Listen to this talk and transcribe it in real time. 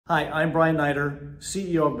Hi, I'm Bryan Neider,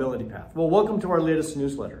 CEO of Ability Path. Well, welcome to our latest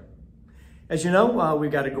newsletter. As you know,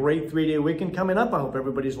 we've got a great 3-day weekend coming up. I hope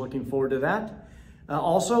everybody's looking forward to that.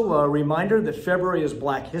 Also, a reminder that February is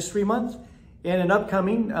Black History Month, and an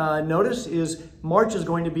upcoming notice is March is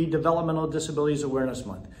going to be Developmental Disabilities Awareness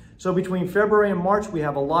Month. So between February and March, we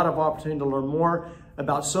have a lot of opportunity to learn more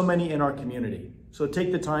about so many in our community. So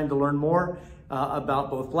take the time to learn more about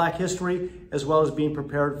both Black history as well as being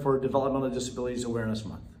prepared for Developmental Disabilities Awareness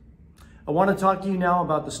Month. I want to talk to you now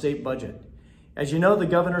about the state budget. As you know, the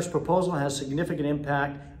governor's proposal has significant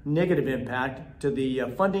impact, negative impact to the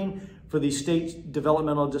funding for the state's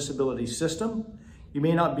developmental disability system. You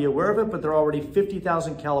may not be aware of it, but there are already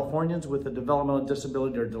 50,000 Californians with a developmental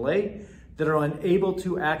disability or delay that are unable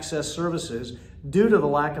to access services due to the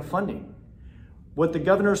lack of funding. What the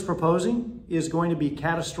governor is proposing is going to be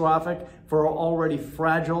catastrophic for our already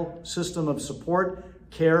fragile system of support,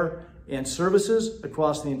 care, and services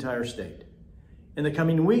across the entire state. In the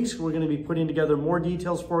coming weeks, we're going to be putting together more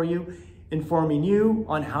details for you, informing you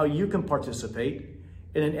on how you can participate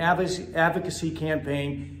in an advocacy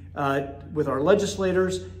campaign with our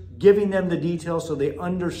legislators, giving them the details so they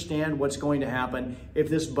understand what's going to happen if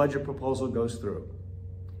this budget proposal goes through.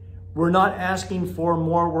 We're not asking for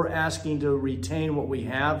more, we're asking to retain what we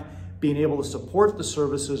have, being able to support the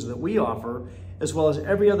services that we offer, as well as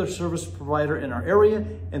every other service provider in our area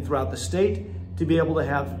and throughout the state, to be able to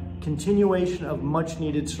have continuation of much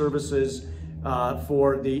needed services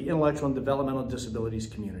for the intellectual and developmental disabilities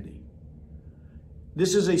community.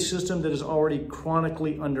 This is a system that is already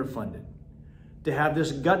chronically underfunded. To have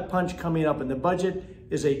this gut punch coming up in the budget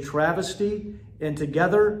is a travesty, and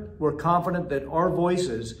together we're confident that our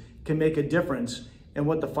voices can make a difference in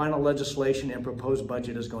what the final legislation and proposed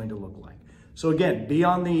budget is going to look like. So again, be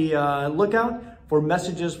on the lookout for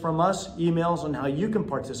messages from us, emails on how you can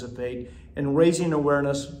participate in raising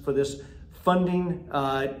awareness for this funding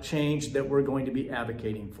change that we're going to be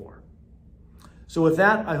advocating for. So with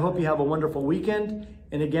that, I hope you have a wonderful weekend.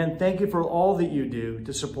 And again, thank you for all that you do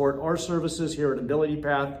to support our services here at Ability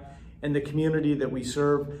Path and the community that we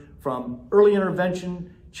serve, from early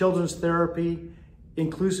intervention, children's therapy,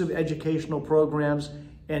 inclusive educational programs,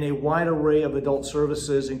 and a wide array of adult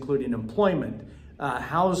services, including employment,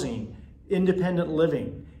 housing, independent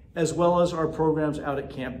living, as well as our programs out at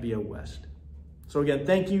Camp Via West. So again,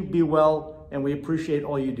 thank you, be well, and we appreciate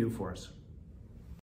all you do for us.